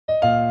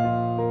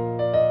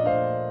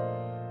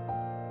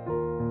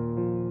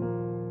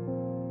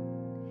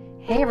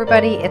Hey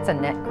everybody, it's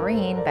Annette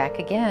Green back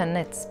again.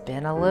 It's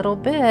been a little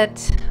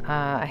bit.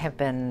 I have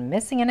been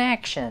missing in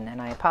action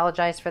and I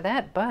apologize for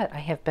that, but I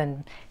have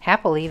been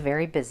happily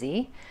very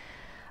busy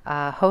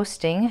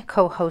co-hosting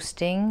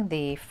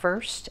the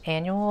first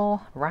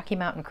annual Rocky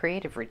Mountain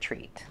Creative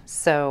Retreat.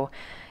 So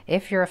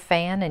if you're a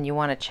fan and you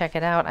want to check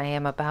it out, I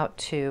am about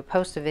to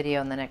post a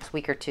video in the next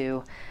week or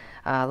two,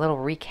 a little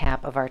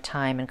recap of our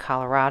time in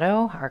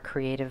Colorado, our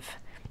creative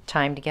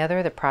time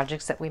together, the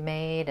projects that we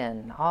made,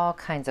 and all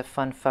kinds of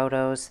fun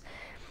photos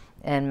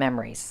and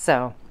memories.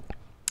 So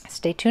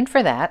stay tuned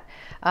for that.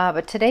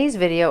 But today's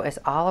video is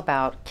all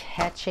about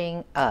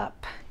catching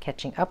up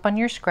on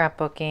your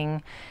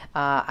scrapbooking.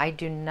 I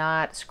do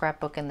not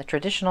scrapbook in the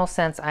traditional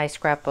sense. I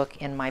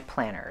scrapbook in my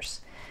planners.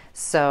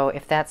 So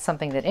if that's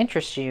something that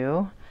interests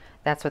you,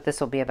 that's what this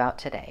will be about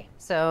today.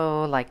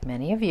 So like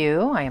many of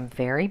you, I am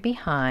very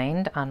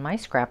behind on my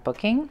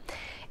scrapbooking.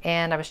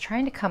 And I was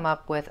trying to come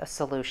up with a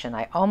solution.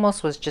 I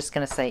almost was just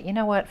going to say, you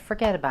know what,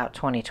 forget about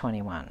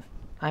 2021.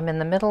 I'm in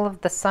the middle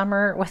of the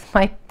summer with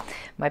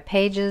my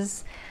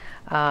pages.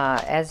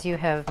 As you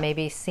have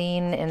maybe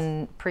seen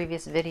in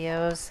previous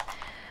videos,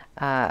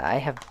 I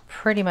have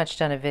pretty much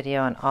done a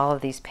video on all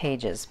of these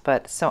pages.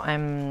 But so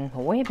I'm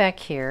way back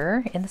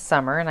here in the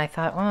summer, and I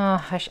thought,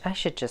 well, I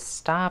should just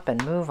stop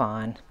and move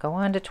on, go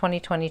on to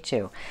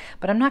 2022.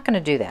 But I'm not going to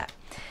do that.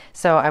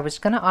 So I was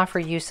going to offer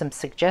you some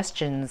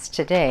suggestions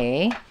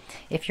today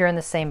if you're in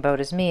the same boat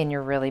as me and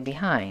you're really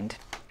behind.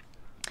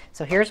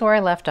 So here's where I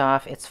left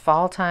off. It's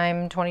fall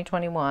time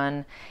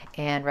 2021,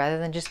 and rather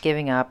than just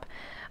giving up,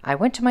 I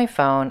went to my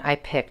phone, I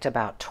picked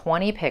about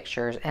 20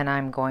 pictures, and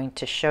I'm going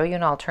to show you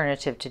an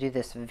alternative to do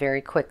this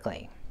very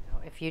quickly.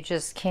 If you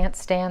just can't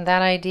stand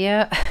that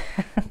idea,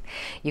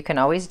 you can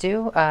always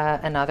do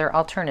another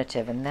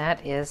alternative, and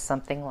that is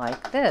something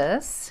like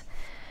this,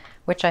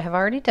 which I have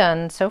already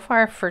done so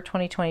far for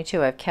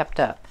 2022. I've kept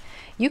up.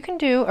 You can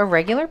do a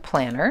regular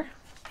planner,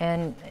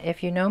 and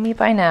if you know me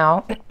by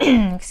now,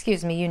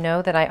 excuse me, you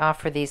know that I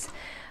offer these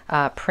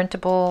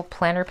printable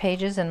planner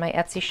pages in my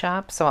Etsy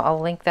shop, so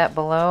I'll link that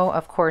below.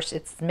 Of course,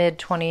 it's mid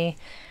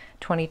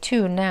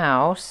 2022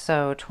 now,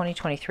 so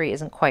 2023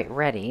 isn't quite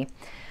ready.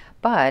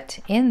 But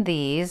in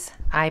these,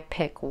 I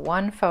pick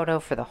one photo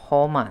for the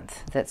whole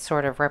month that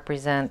sort of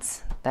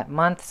represents that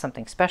month,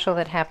 something special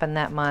that happened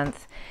that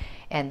month.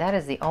 And that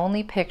is the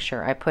only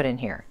picture I put in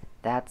here.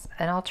 That's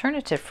an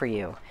alternative for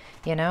you.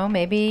 You know,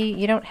 maybe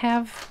you don't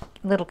have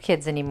little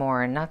kids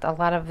anymore and not a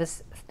lot of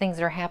things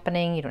are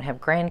happening. You don't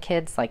have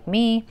grandkids like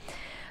me.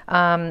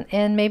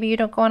 And maybe you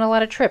don't go on a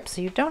lot of trips,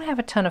 so you don't have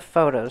a ton of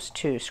photos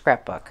to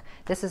scrapbook.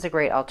 This is a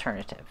great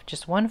alternative.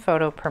 Just one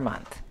photo per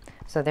month.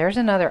 So there's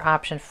another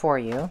option for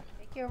you.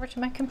 Take you over to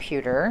my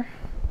computer,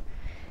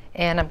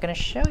 and I'm going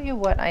to show you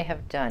what I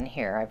have done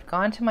here. I've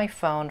gone to my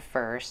phone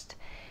first.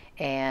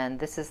 And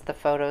this is the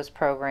Photos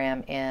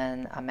program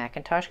in a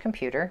Macintosh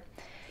computer.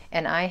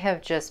 And I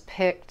have just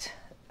picked,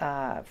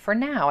 for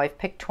now, I've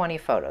picked 20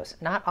 photos.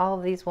 Not all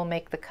of these will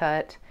make the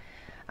cut.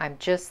 I'm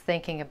just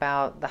thinking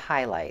about the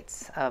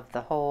highlights of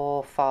the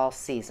whole fall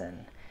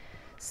season.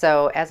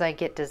 So as I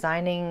get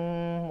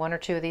designing, one or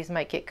two of these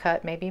might get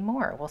cut, maybe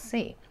more. We'll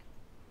see.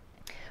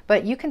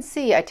 But you can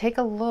see, I take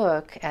a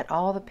look at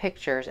all the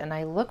pictures and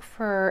I look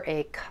for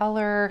a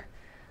color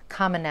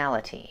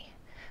commonality.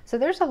 So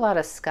there's a lot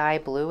of sky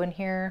blue in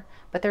here,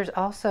 but there's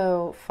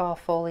also fall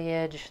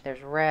foliage,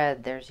 there's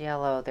red, there's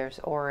yellow, there's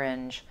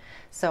orange.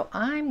 So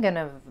I'm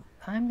gonna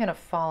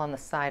fall on the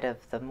side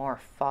of the more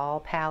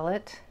fall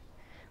palette,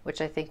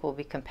 which I think will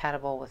be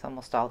compatible with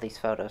almost all these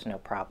photos, no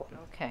problem.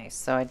 Okay,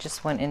 so I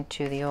just went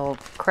into the old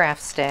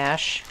craft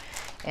stash,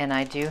 and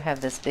I do have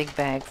this big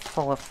bag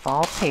full of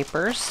fall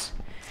papers.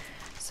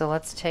 So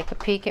let's take a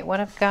peek at what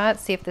I've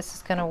got, see if this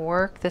is gonna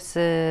work. This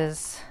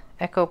is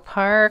Echo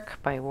Park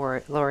by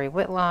Lori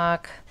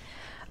Whitlock.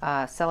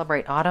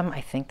 Celebrate Autumn. I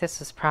think this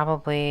is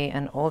probably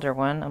an older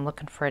one. I'm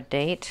looking for a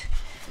date.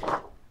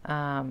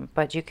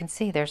 But you can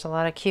see there's a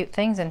lot of cute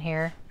things in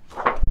here.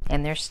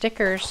 And there's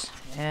stickers.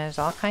 There's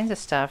all kinds of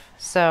stuff.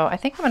 So I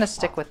think I'm going to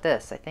stick with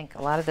this. I think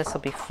a lot of this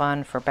will be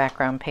fun for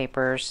background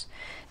papers.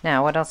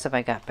 Now, what else have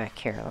I got back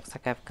here? Looks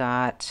like I've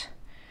got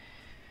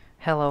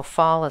Hello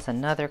Fall is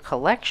another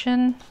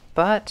collection,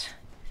 but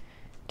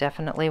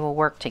definitely will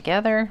work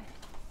together.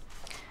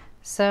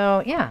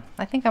 So yeah,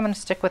 I think I'm going to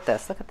stick with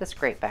this. Look at this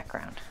great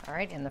background. All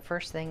right, and the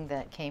first thing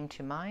that came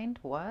to mind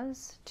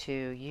was to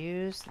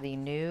use the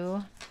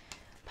new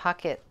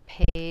pocket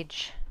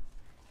page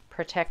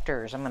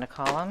protectors, I'm going to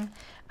call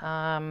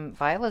them,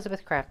 by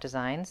Elizabeth Craft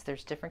Designs.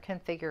 There's different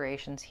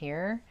configurations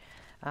here.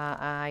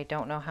 I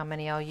don't know how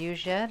many I'll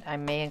use yet. I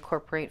may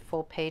incorporate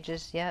full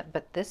pages yet,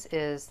 but this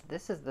is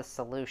the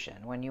solution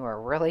when you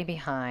are really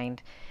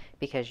behind,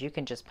 because you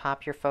can just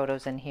pop your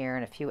photos in here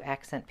and a few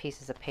accent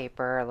pieces of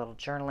paper, a little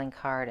journaling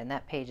card, and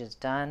that page is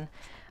done.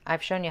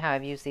 I've shown you how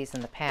I've used these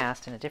in the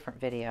past in a different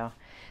video.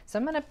 So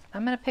I'm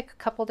gonna pick a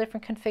couple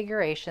different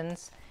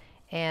configurations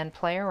and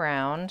play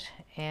around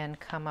and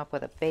come up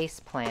with a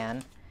base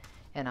plan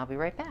and I'll be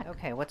right back.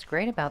 Okay, what's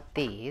great about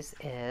these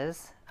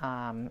is,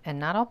 and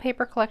not all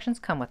paper collections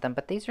come with them,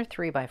 but these are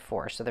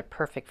 3x4, so they're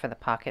perfect for the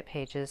pocket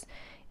pages.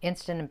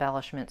 Instant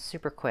embellishment,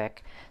 super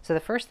quick. So the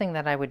first thing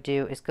that I would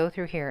do is go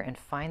through here and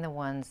find the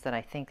ones that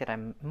I think that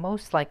I'm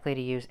most likely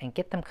to use and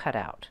get them cut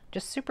out.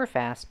 Just super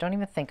fast, don't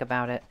even think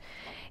about it.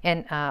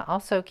 And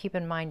also keep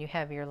in mind you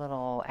have your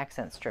little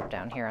accent strip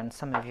down here on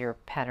some of your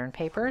pattern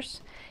papers.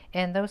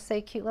 And those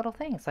say cute little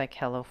things like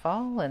Hello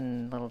Fall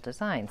and little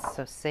designs.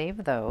 So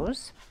save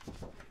those.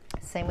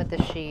 Same with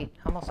the sheet.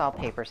 Almost all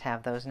papers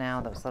have those now,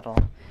 those little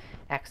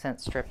accent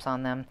strips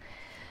on them.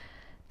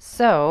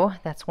 So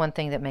that's one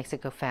thing that makes it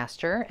go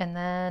faster. And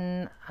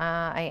then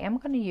I am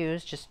going to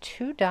use just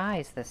 2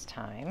 dies this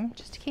time,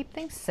 just to keep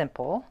things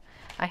simple.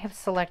 I have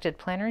selected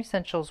Planner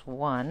Essentials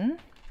 1,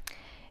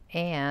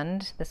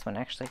 and this one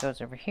actually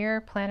goes over here,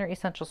 Planner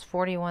Essentials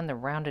 41, the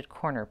rounded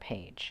corner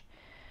page.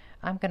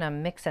 I'm going to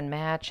mix and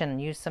match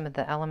and use some of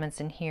the elements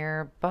in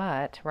here,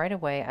 but right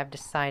away I've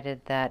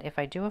decided that if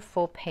I do a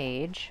full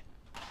page,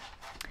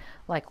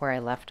 like where I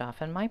left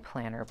off in my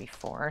planner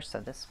before, so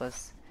this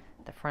was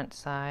the front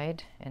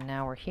side and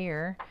now we're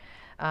here,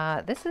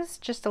 this is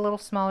just a little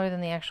smaller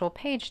than the actual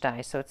page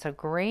die, so it's a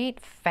great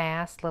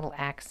fast little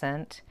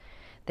accent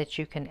that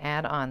you can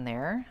add on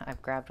there.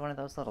 I've grabbed one of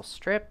those little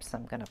strips.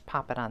 I'm going to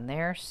pop it on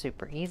there.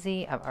 Super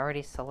easy. I've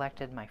already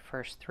selected my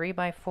first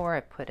 3x4.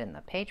 I put in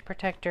the page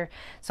protector,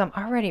 so I'm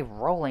already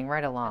rolling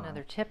right along.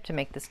 Another tip to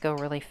make this go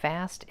really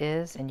fast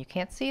is, and you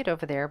can't see it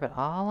over there, but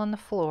all on the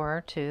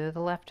floor to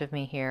the left of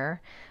me here,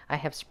 I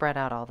have spread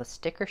out all the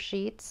sticker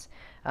sheets,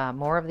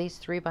 more of these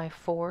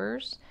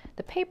 3x4s.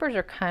 The papers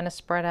are kind of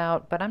spread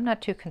out, but I'm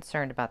not too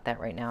concerned about that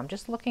right now. I'm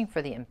just looking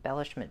for the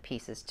embellishment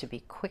pieces to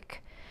be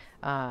quick,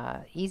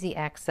 easy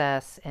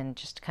access, and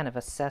just kind of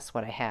assess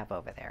what I have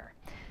over there.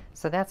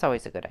 So that's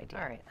always a good idea.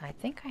 All right, I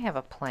think I have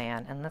a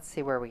plan, and let's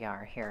see where we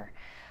are here.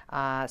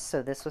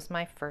 So this was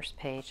my first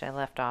page I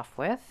left off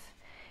with,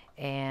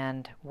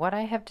 and what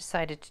I have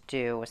decided to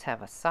do was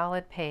have a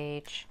solid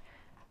page,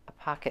 a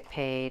pocket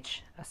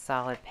page, a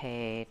solid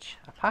page,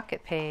 a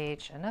pocket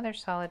page, another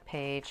solid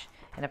page,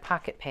 and a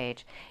pocket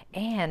page.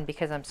 And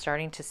because I'm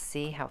starting to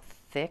see how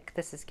thick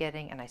this is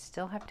getting, and I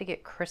still have to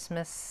get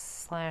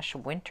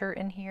Christmas/winter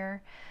in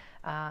here,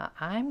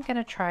 I'm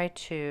gonna try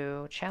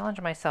to challenge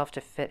myself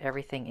to fit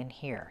everything in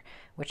here,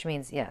 which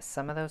means yes,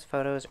 some of those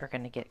photos are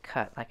going to get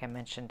cut like I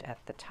mentioned at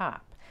the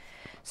top.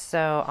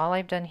 So all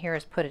I've done here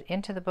is put it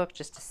into the book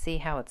just to see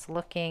how it's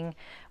looking.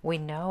 We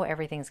know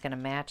everything's going to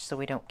match, so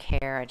we don't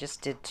care. I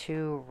just did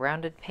 2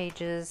 rounded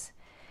pages,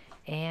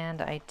 and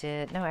I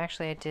did, no,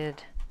 actually I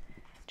did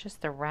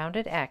just the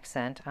rounded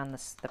accent on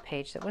the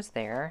page that was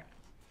there.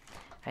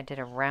 I did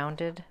a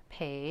rounded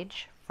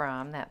page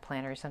from that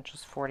Planner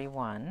Essentials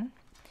 41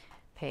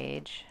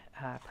 page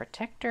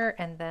protector,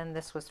 and then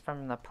this was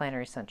from the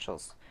Planner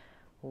Essentials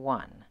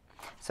 1.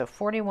 So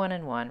 41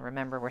 and 1,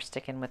 remember we're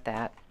sticking with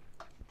that.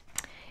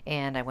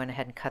 And I went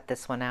ahead and cut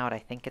this one out. I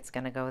think it's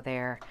going to go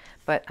there,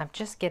 but I'm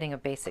just getting a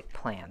basic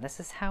plan. This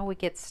is how we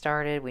get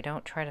started. We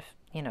don't try to,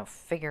 you know,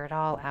 figure it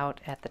all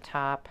out at the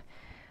top.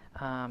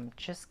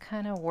 Just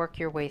kind of work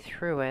your way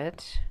through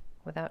it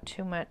without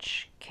too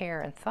much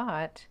care and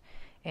thought,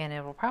 and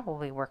it will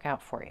probably work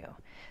out for you.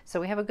 So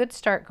we have a good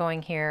start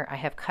going here. I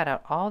have cut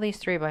out all these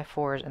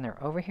 3x4s, and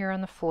they're over here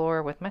on the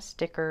floor with my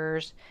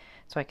stickers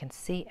so I can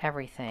see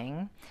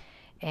everything.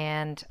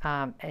 And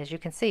as you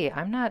can see,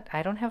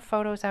 I don't have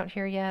photos out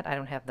here yet. I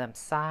don't have them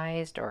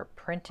sized or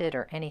printed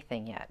or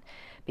anything yet,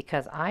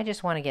 because I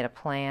just want to get a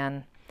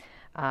plan.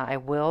 I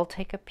will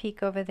take a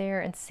peek over there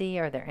and see,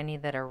 are there any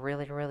that are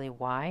really, really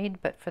wide?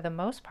 But for the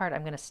most part,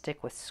 I'm going to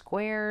stick with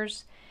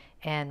squares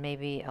and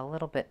maybe a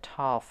little bit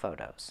tall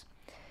photos.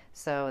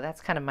 So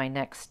that's kind of my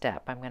next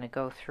step. I'm going to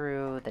go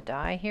through the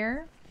die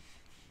here.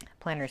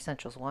 Planner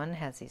Essentials 1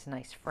 has these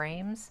nice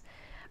frames.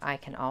 I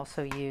can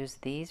also use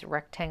these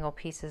rectangle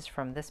pieces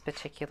from this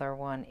particular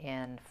one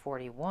in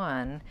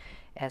 41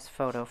 as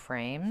photo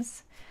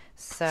frames.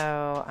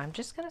 So I'm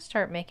just going to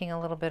start making a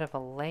little bit of a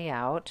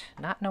layout,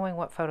 not knowing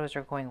what photos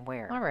are going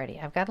where.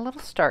 Alrighty, I've got a little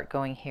start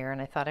going here,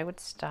 and I thought I would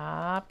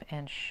stop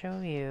and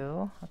show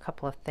you a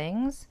couple of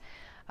things.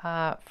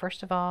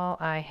 First of all,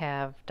 I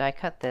have die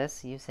cut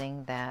this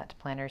using that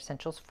Planner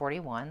Essentials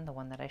 41, the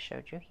one that I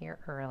showed you here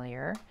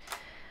earlier.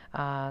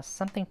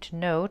 Something to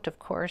note, of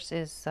course,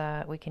 is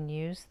we can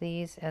use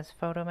these as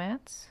photo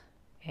mats,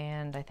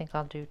 and I think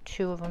I'll do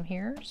 2 of them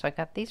here. So I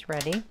got these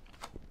ready.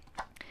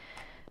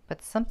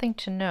 But something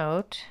to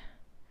note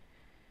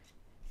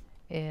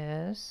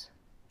is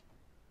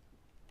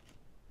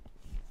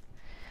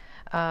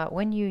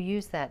when you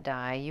use that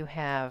die, you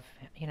have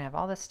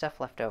all this stuff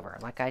left over.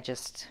 Like I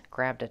just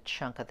grabbed a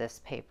chunk of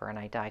this paper and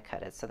I die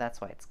cut it, so that's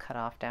why it's cut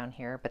off down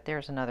here. But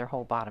there's another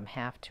whole bottom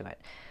half to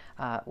it,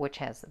 which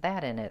has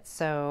that in it.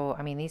 So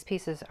I mean, these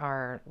pieces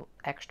are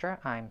extra.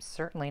 I'm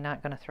certainly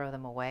not going to throw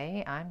them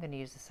away. I'm going to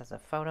use this as a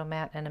photo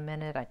mat in a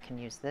minute. I can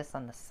use this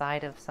on the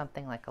side of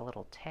something like a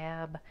little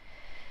tab.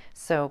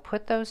 So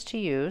put those to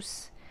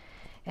use.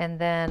 And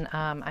then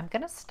I'm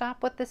going to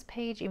stop with this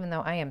page, even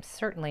though I am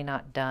certainly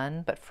not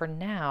done. But for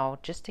now,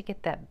 just to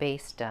get that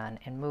base done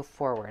and move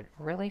forward,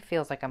 really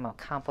feels like I'm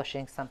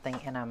accomplishing something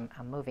and I'm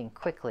moving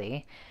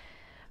quickly.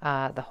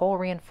 The hole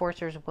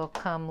reinforcers will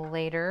come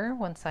later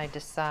once I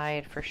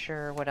decide for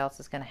sure what else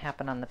is going to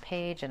happen on the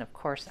page. And of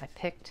course, I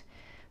picked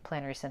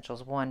Planner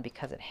Essentials 1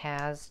 because it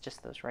has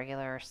just those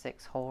regular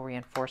 6 hole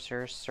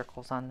reinforcers,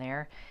 circles on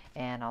there,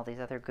 and all these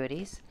other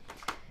goodies.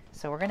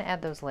 So we're going to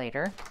add those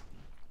later.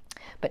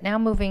 But now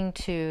moving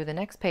to the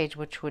next page,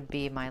 which would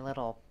be my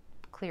little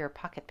clear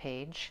pocket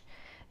page.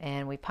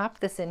 And we pop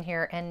this in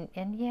here, and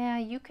yeah,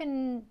 you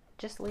can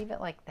just leave it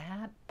like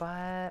that,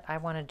 but I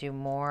want to do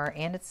more,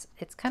 and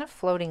it's kind of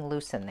floating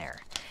loose in there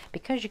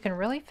because you can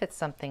really fit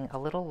something a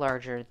little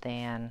larger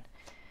than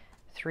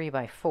 3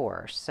 by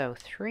 4. So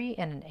 3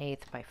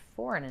 1/8 by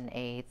 4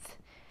 1/8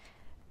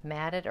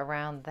 matted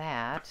around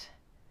that.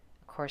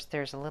 Of course,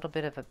 there's a little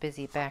bit of a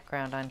busy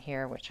background on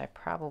here, which I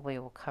probably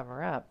will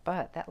cover up,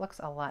 but that looks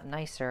a lot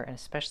nicer, and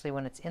especially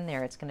when it's in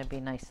there, it's going to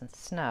be nice and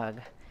snug.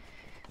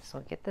 So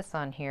we'll get this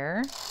on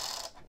here.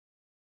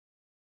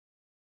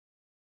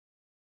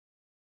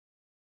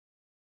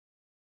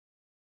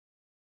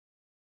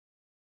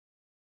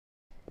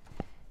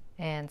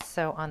 And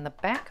so on the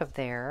back of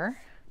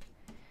there,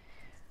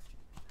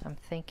 I'm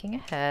thinking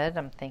ahead.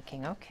 I'm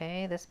thinking,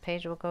 okay, this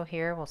page will go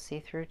here. We'll see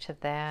through to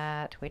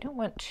that. We don't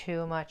want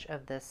too much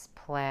of this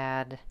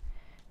plaid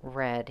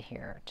red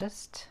here.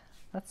 Just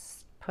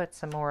let's put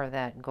some more of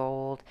that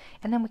gold.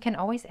 And then we can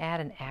always add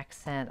an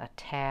accent, a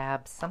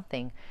tab,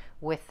 something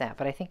with that.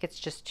 But I think it's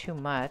just too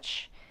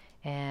much.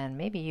 And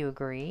maybe you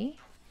agree.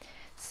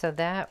 So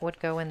that would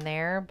go in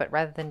there, but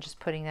rather than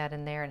just putting that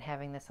in there and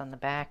having this on the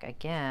back,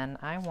 again,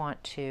 I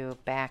want to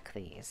back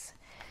these.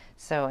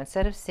 So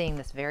instead of seeing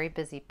this very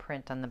busy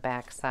print on the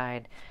back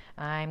side,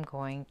 I'm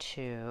going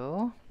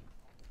to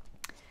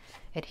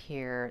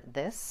adhere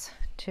this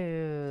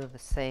to,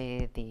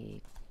 say, the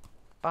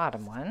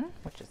bottom one,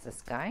 which is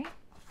this guy.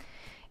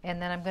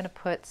 And then I'm going to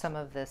put some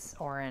of this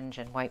orange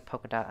and white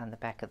polka dot on the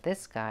back of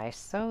this guy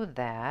so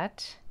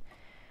that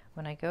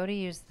when I go to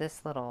use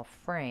this little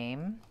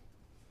frame,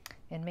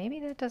 and maybe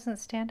that doesn't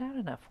stand out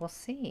enough. We'll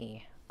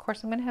see. Of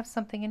course, I'm going to have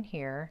something in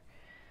here.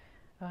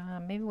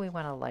 Maybe we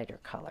want a lighter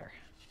color.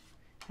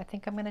 I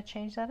think I'm going to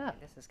change that up.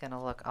 This is going to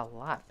look a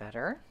lot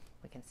better.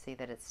 We can see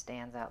that it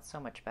stands out so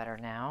much better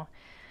now.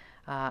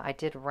 I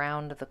did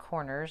round the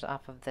corners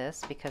off of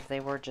this because they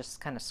were just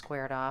kind of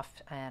squared off,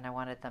 and I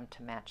wanted them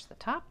to match the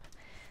top.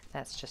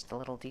 That's just a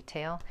little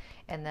detail.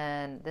 And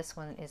then this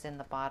one is in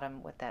the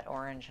bottom with that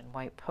orange and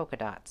white polka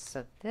dots.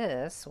 So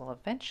this will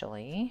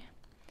eventually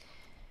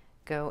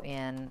go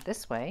in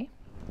this way,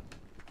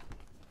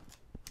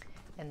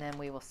 and then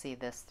we will see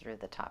this through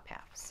the top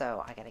half.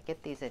 So I got to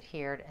get these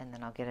adhered, and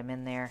then I'll get them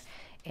in there.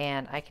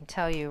 And I can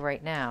tell you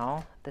right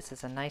now, this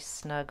is a nice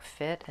snug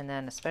fit, and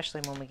then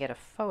especially when we get a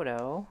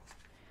photo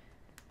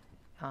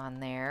on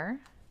there,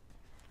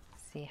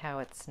 see how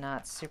it's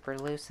not super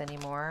loose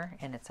anymore,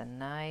 and it's a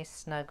nice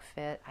snug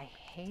fit. I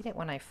hate it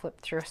when I flip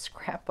through a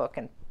scrapbook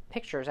and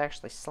pictures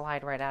actually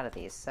slide right out of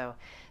these. So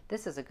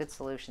this is a good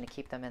solution to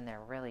keep them in there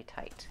really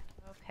tight.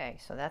 Okay,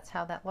 so that's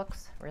how that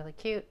looks. Really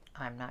cute.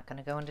 I'm not going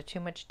to go into too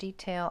much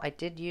detail. I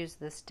did use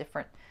this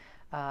different,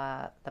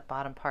 the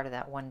bottom part of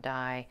that one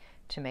die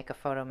to make a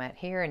photo mat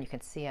here, and you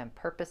can see I'm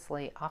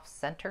purposely off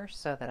center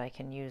so that I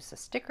can use a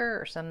sticker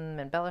or some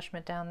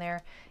embellishment down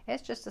there.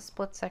 It's just a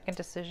split-second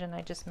decision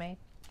I just made.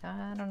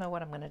 I don't know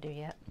what I'm going to do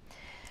yet.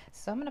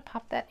 So I'm going to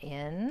pop that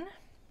in.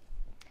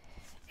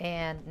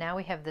 And now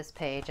we have this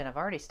page, and I've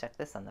already stuck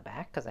this on the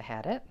back because I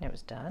had it and it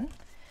was done.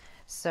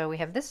 So we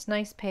have this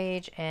nice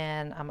page,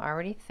 and I'm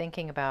already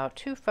thinking about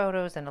 2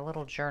 photos and a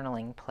little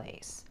journaling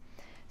place.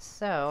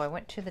 So I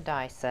went to the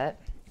die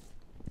set,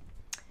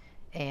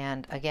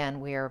 and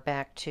again we are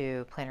back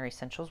to Planner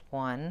Essentials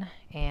 1,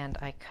 and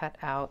I cut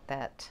out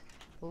that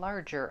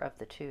larger of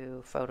the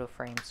 2 photo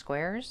frame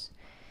squares.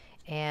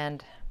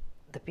 And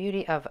the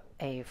beauty of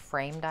a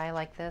frame die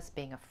like this,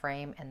 being a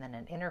frame and then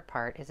an inner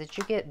part, is that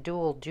you get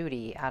dual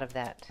duty out of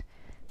that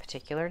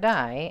particular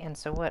die. And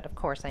so what of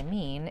course I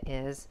mean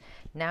is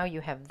now you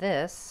have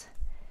this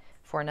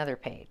for another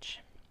page,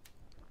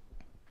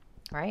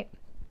 right?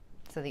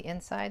 So the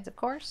insides, of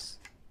course,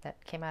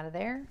 that came out of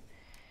there,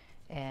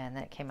 and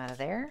that came out of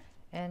there,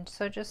 and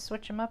so just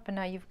switch them up, and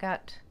now you've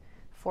got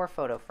 4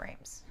 photo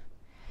frames.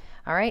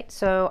 All right,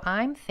 so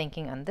I'm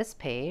thinking on this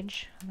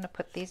page, I'm going to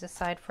put these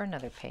aside for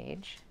another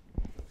page,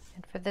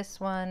 and for this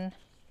one,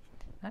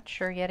 not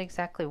sure yet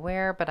exactly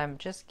where, but I'm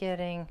just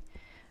getting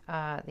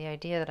the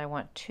idea that I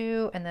want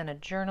 2 and then a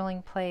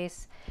journaling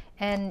place.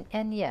 And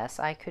yes,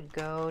 I could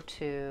go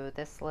to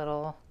this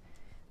little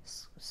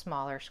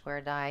smaller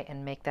square die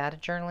and make that a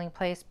journaling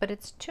place, but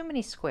it's too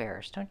many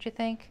squares, don't you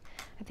think?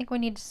 I think we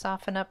need to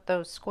soften up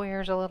those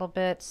squares a little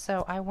bit.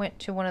 So I went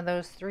to one of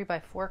those 3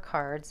 by 4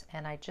 cards,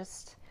 and I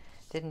just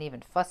didn't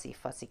even fussy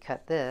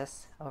cut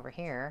this over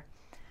here.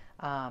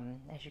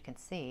 As you can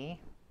see,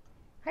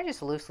 I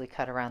just loosely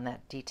cut around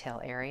that detail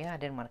area. I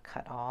didn't want to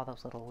cut all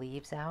those little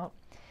leaves out.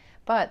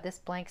 But this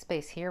blank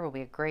space here will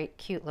be a great,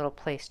 cute little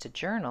place to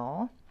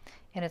journal.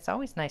 And it's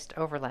always nice to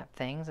overlap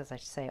things, as I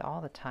say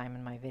all the time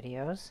in my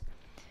videos.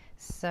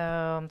 So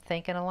I'm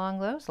thinking along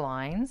those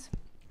lines.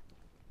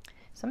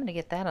 So I'm going to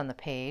get that on the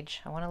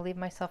page. I want to leave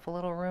myself a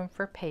little room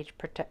for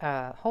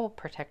hole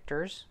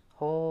protectors,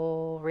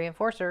 hole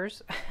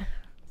reinforcers.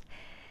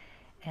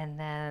 And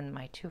then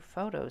my 2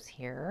 photos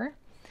here.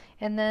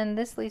 And then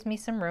this leaves me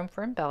some room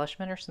for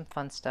embellishment or some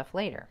fun stuff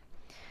later.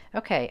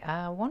 Okay,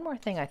 one more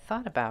thing I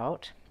thought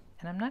about,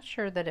 and I'm not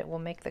sure that it will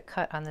make the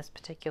cut on this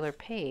particular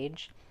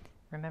page.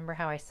 Remember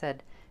how I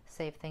said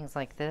save things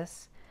like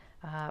this?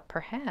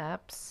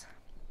 Perhaps,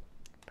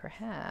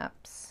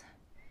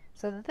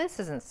 so this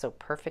isn't so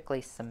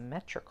perfectly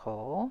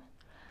symmetrical.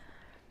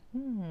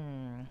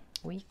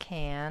 We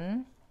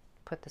can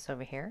put this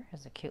over here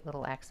as a cute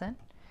little accent.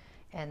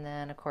 And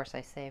then, of course, I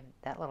saved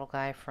that little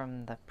guy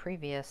from the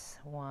previous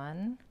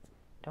one.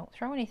 Don't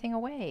throw anything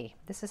away.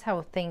 This is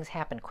how things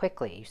happen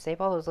quickly. You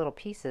save all those little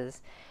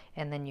pieces,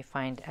 and then you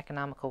find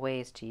economical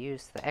ways to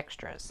use the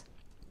extras.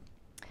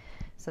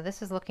 So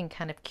this is looking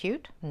kind of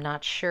cute. I'm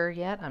not sure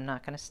yet. I'm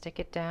not going to stick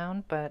it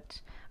down,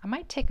 but I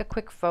might take a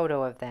quick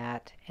photo of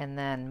that and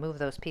then move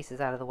those pieces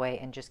out of the way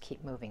and just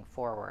keep moving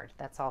forward.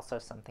 That's also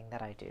something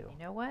that I do. You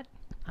know what?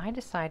 I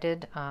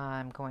decided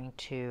I'm going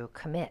to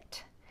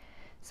commit.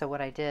 So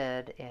what I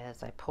did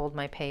is I pulled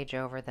my page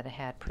over that I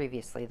had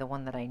previously, the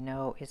one that I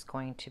know is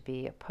going to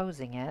be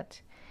opposing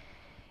it.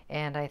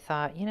 And I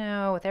thought, you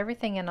know, with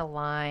everything in a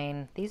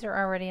line, these are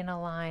already in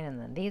a line, and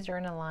then these are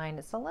in a line,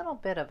 it's a little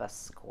bit of a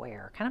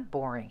square, kind of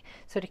boring.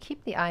 So to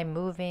keep the eye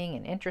moving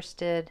and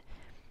interested,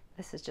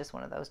 this is just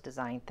one of those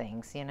design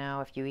things, you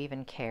know, if you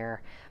even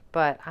care.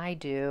 But I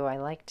do. I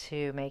like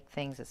to make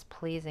things as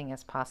pleasing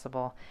as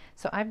possible.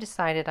 So I've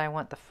decided I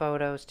want the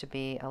photos to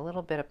be a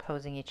little bit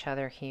opposing each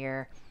other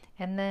here.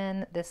 And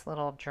then this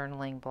little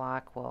journaling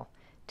block will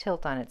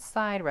tilt on its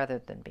side rather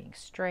than being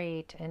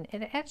straight, and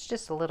it adds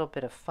just a little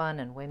bit of fun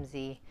and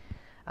whimsy.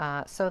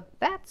 So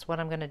that's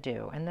what I'm going to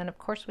do. And then of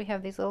course we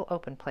have these little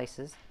open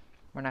places.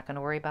 We're not going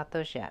to worry about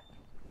those yet.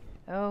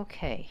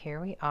 Okay,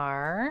 here we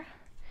are.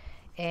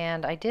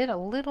 And I did a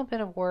little bit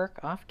of work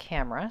off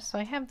camera, so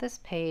I have this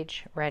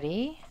page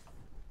ready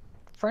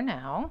for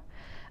now.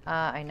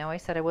 I know I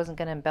said I wasn't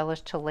going to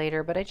embellish till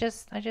later, but I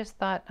just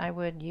thought I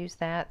would use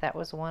that. That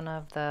was one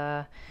of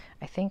the,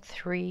 I think,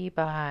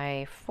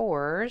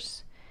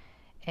 3x4s,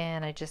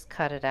 and I just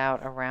cut it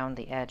out around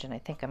the edge, and I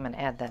think I'm going to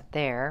add that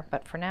there,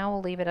 but for now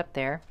we'll leave it up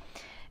there.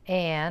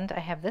 And I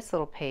have this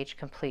little page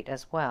complete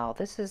as well.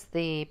 This is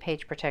the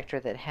page protector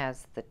that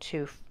has the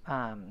 2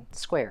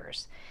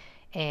 squares,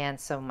 and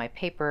so my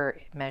paper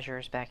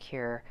measures back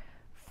here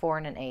 4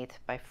 1/8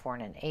 by 4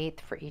 1/8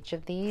 for each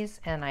of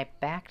these, and I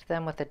backed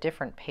them with a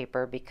different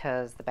paper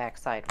because the back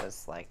side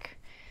was like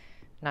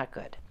not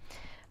good.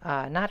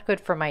 Not good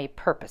for my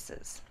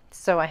purposes.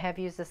 So I have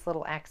used this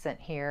little accent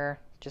here,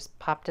 just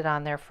popped it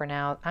on there for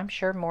now. I'm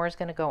sure more is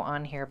going to go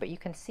on here, but you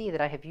can see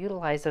that I have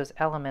utilized those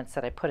elements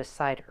that I put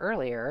aside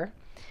earlier.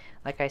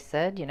 Like I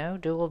said, you know,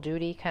 dual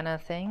duty kind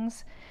of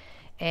things.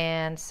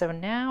 And so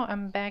now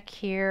I'm back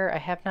here. I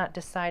have not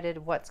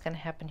decided what's going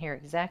to happen here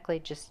exactly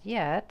just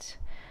yet.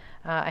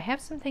 I have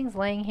some things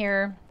laying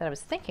here that I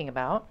was thinking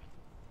about,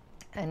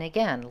 and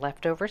again,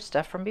 leftover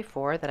stuff from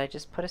before that I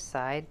just put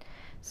aside,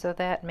 so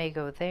that may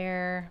go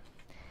there.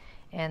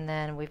 And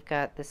then we've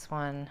got this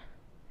one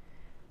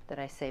that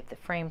I saved the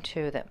frame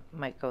to that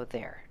might go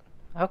there.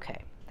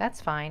 Okay,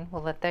 that's fine.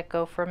 We'll let that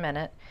go for a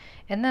minute.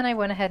 And then I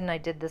went ahead and I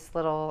did this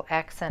little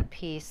accent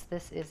piece.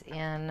 This is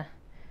in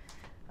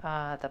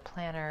the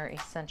Planner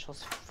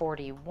Essentials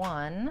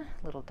 41.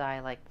 Little die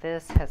like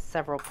this, has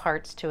several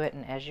parts to it,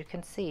 and as you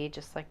can see,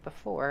 just like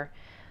before,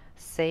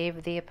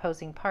 save the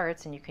opposing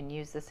parts and you can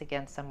use this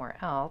again somewhere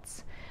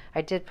else.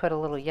 I did put a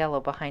little yellow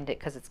behind it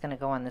because it's going to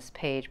go on this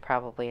page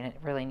probably, and it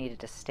really needed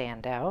to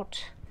stand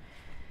out.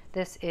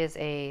 This is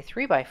a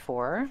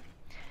 3x4,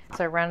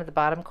 so I rounded the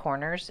bottom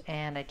corners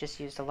and I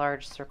just used a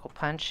large circle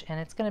punch, and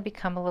it's going to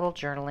become a little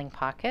journaling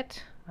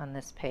pocket on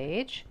this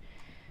page.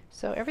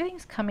 So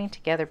everything's coming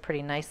together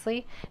pretty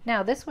nicely.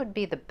 Now this would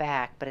be the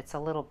back, but it's a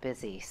little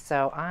busy,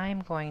 so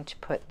I'm going to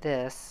put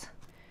this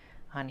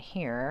on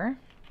here.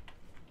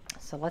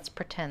 So let's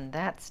pretend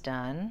that's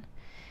done.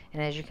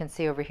 And as you can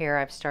see over here,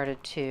 I've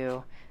started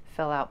to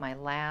fill out my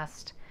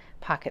last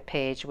pocket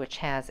page, which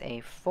has a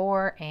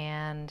 4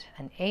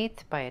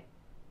 1/8 by a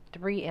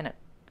 3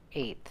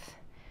 1/8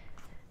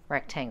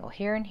 rectangle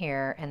here and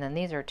here, and then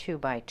these are 2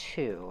 by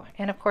 2,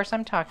 and of course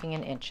I'm talking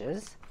in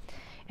inches.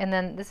 And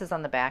then this is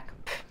on the back.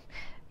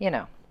 You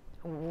know,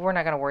 we're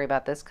not going to worry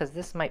about this because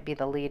this might be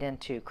the lead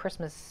into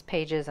Christmas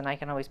pages, and I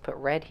can always put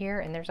red here,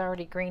 and there's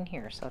already green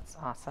here, so it's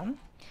awesome.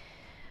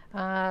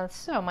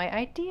 So my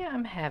idea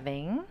I'm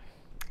having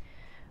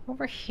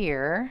over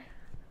here,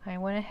 I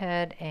went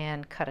ahead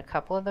and cut a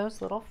couple of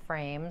those little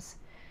frames.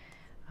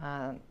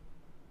 Yeah,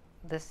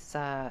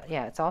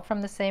 it's all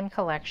from the same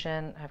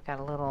collection. I've got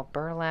a little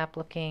burlap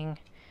looking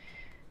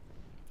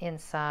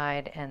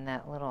inside and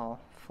that little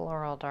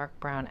floral dark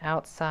brown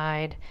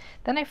outside.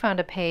 Then I found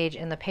a page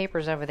in the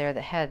papers over there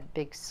that had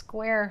big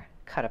square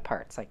cut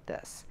aparts like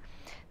this.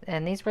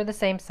 And these were the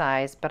same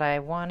size, but I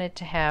wanted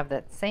to have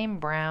that same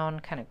brown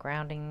kind of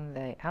grounding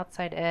the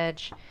outside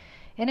edge.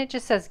 And it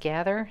just says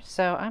gather,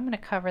 so I'm going to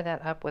cover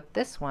that up with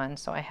this one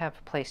so I have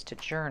a place to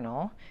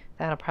journal.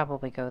 That'll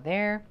probably go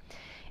there.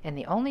 And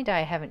the only die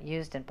I haven't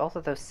used in both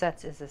of those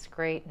sets is this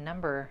great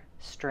number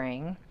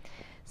string.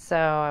 So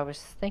I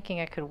was thinking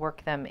I could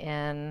work them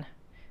in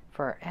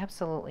for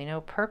absolutely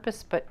no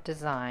purpose but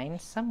design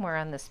somewhere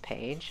on this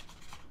page,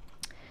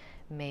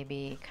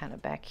 maybe kind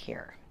of back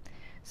here.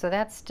 So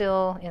that's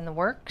still in the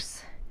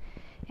works.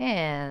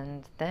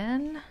 And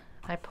then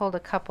I pulled a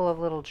couple of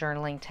little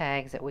journaling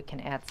tags that we can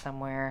add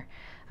somewhere.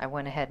 I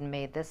went ahead and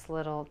made this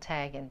little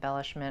tag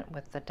embellishment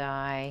with the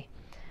die.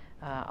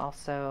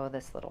 Also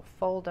this little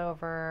fold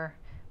over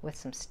with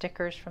some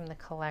stickers from the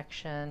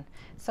collection.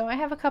 So I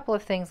have a couple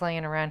of things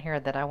laying around here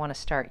that I want to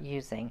start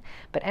using.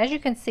 But as you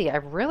can see, I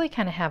really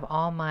kind of have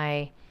all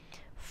my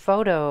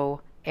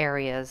photo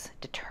areas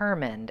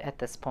determined at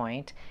this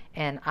point,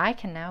 and I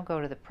can now go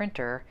to the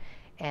printer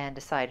and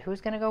decide who's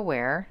going to go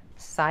where,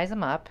 size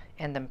them up,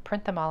 and then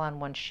print them all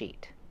on one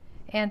sheet.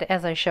 And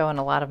as I show in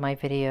a lot of my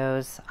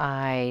videos,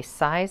 I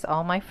size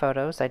all my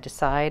photos. I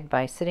decide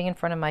by sitting in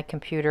front of my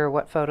computer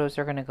what photos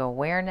are going to go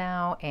where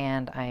now,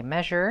 and I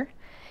measure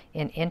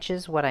in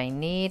inches what I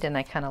need, and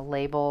I kind of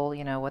label,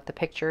 you know, what the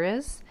picture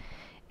is.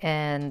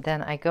 And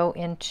then I go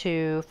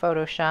into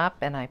Photoshop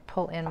and I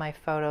pull in my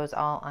photos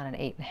all on an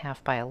 8.5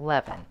 by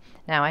 11.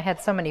 Now I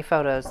had so many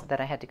photos that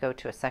I had to go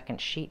to a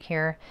second sheet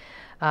here,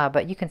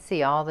 but you can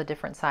see all the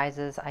different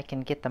sizes. I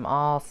can get them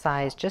all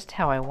sized just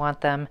how I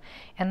want them,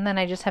 and then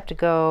I just have to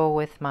go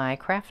with my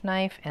craft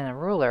knife and a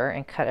ruler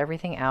and cut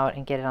everything out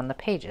and get it on the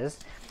pages,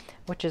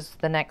 which is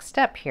the next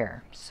step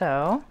here.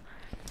 So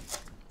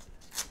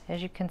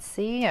as you can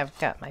see, I've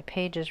got my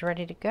pages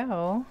ready to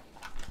go.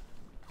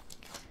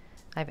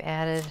 I've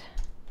added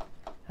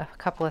a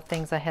couple of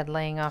things I had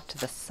laying off to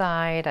the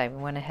side. I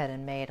went ahead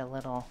and made a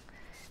little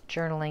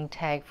journaling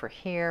tag for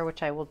here,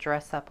 which I will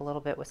dress up a little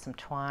bit with some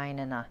twine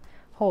and a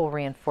hole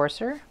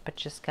reinforcer, but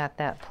just got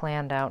that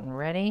planned out and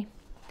ready.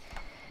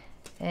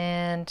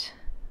 And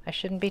I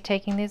shouldn't be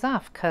taking these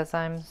off because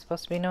I'm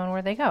supposed to be knowing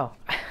where they go.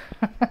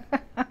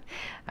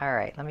 All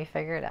right, let me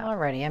figure it out.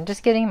 Alrighty, I'm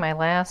just getting my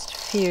last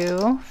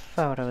few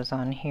photos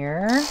on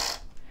here.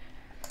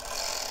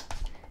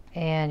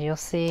 And you'll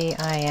see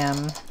I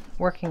am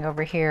working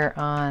over here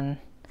on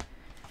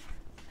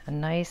a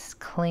nice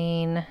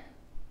clean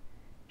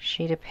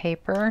sheet of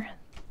paper.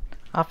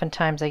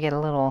 Oftentimes I get a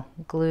little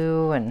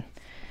glue and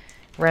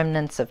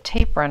remnants of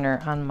tape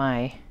runner on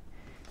my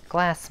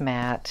glass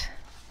mat,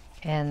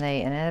 and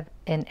they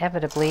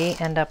inevitably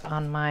end up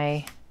on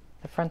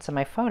the fronts of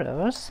my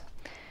photos.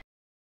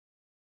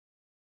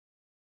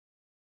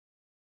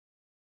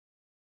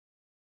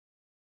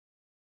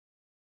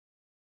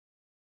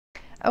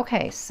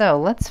 Okay, so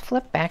let's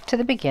flip back to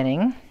the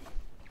beginning.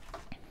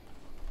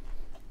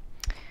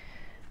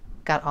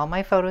 Got all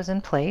my photos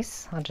in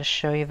place. I'll just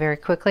show you very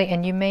quickly,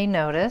 and you may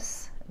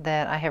notice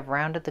that I have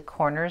rounded the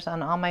corners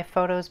on all my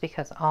photos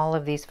because all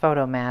of these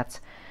photo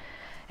mats,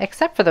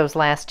 except for those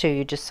last two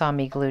you just saw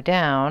me glue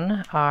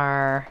down,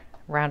 are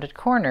rounded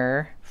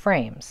corner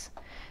frames.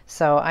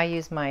 So I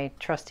use my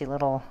trusty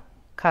little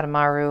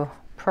Katamaru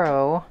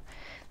Pro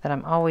that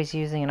I'm always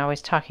using and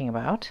always talking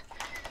about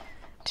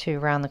to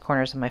round the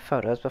corners of my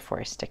photos before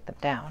I stick them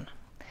down.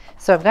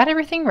 So I've got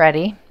everything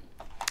ready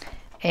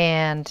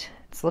and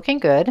it's looking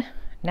good.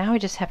 Now I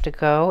just have to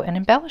go and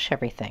embellish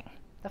everything.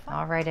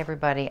 All right,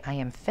 everybody, I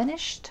am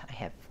finished. I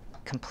have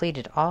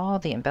completed all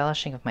the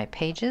embellishing of my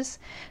pages,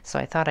 so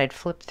I thought I'd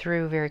flip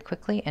through very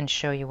quickly and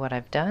show you what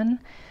I've done.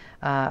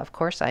 Of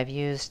course, I've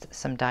used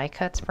some die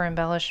cuts for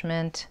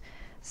embellishment,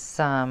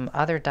 some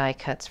other die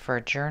cuts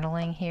for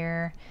journaling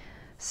here,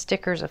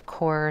 stickers, of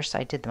course.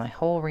 I did my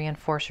hole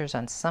reinforcers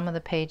on some of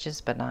the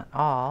pages, but not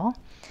all.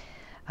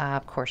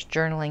 Of course,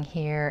 journaling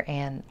here,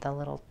 and the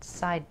little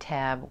side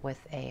tab with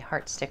a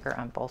heart sticker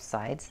on both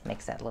sides.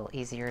 Makes that a little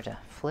easier to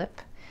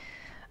flip.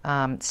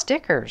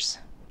 Stickers,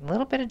 a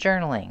little bit of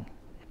journaling,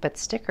 but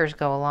stickers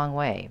go a long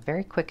way.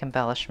 Very quick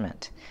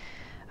embellishment.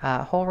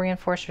 Hole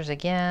reinforcers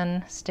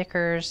again,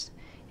 stickers,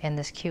 and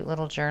this cute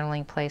little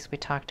journaling place we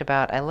talked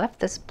about. I left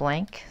this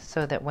blank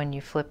so that when you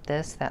flip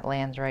this, that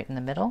lands right in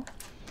the middle.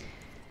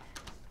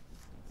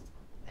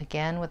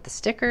 Again with the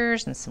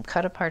stickers and some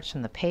cut aparts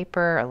from the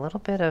paper, a little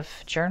bit of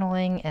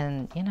journaling,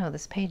 and you know,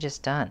 this page is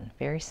done.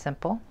 Very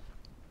simple.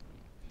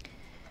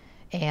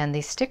 And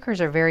these stickers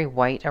are very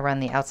white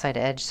around the outside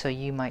edge, so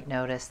you might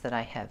notice that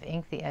I have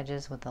inked the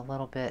edges with a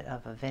little bit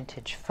of a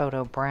vintage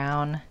photo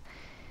brown.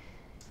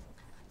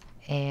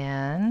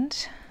 And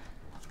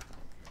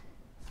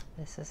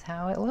this is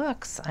how it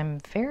looks. I'm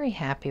very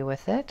happy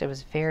with it. It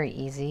was very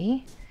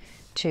easy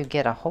to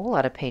get a whole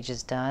lot of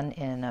pages done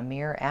in a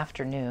mere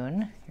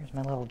afternoon. Here's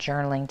my little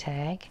journaling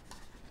tag.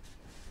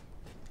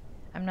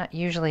 I'm not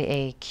usually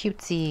a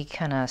cutesy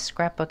kind of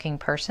scrapbooking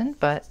person,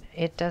 but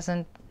it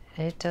doesn't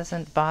it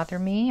doesn't bother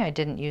me. I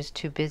didn't use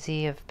too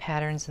busy of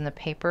patterns in the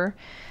paper.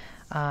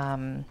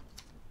 And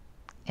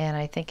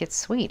I think it's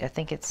sweet. I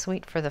think it's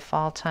sweet for the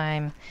fall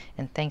time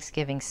and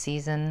Thanksgiving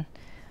season.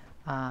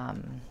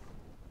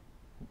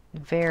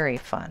 Very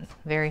fun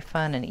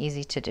and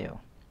easy to do.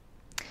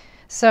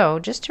 So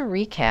just to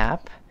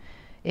recap,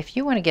 if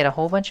you want to get a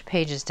whole bunch of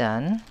pages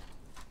done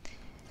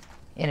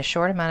in a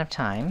short amount of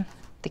time,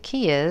 the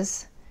key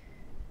is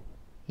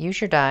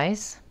use your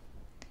dies,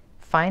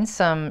 find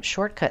some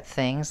shortcut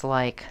things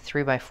like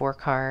 3x4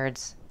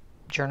 cards,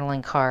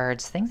 journaling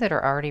cards, things that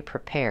are already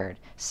prepared.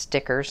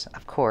 Stickers,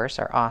 of course,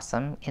 are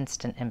awesome,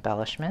 instant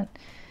embellishment.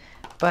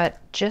 But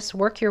just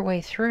work your way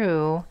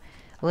through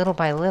little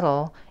by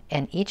little,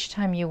 and each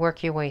time you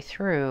work your way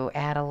through,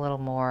 add a little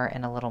more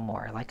and a little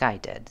more, like I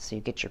did. So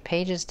you get your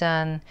pages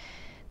done,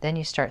 then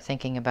you start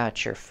thinking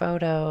about your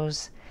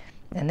photos,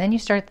 and then you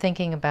start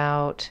thinking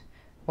about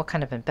what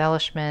kind of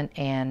embellishment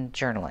and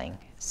journaling.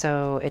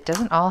 So it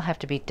doesn't all have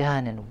to be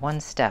done in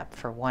one step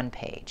for one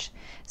page.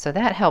 So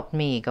that helped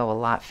me go a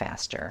lot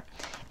faster.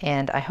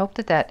 And I hope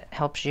that that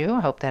helps you.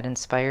 I hope that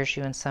inspires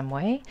you in some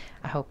way.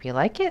 I hope you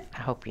like it.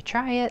 I hope you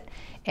try it.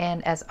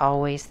 And as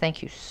always,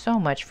 thank you so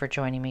much for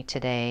joining me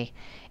today.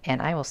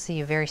 And I will see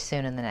you very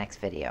soon in the next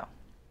video.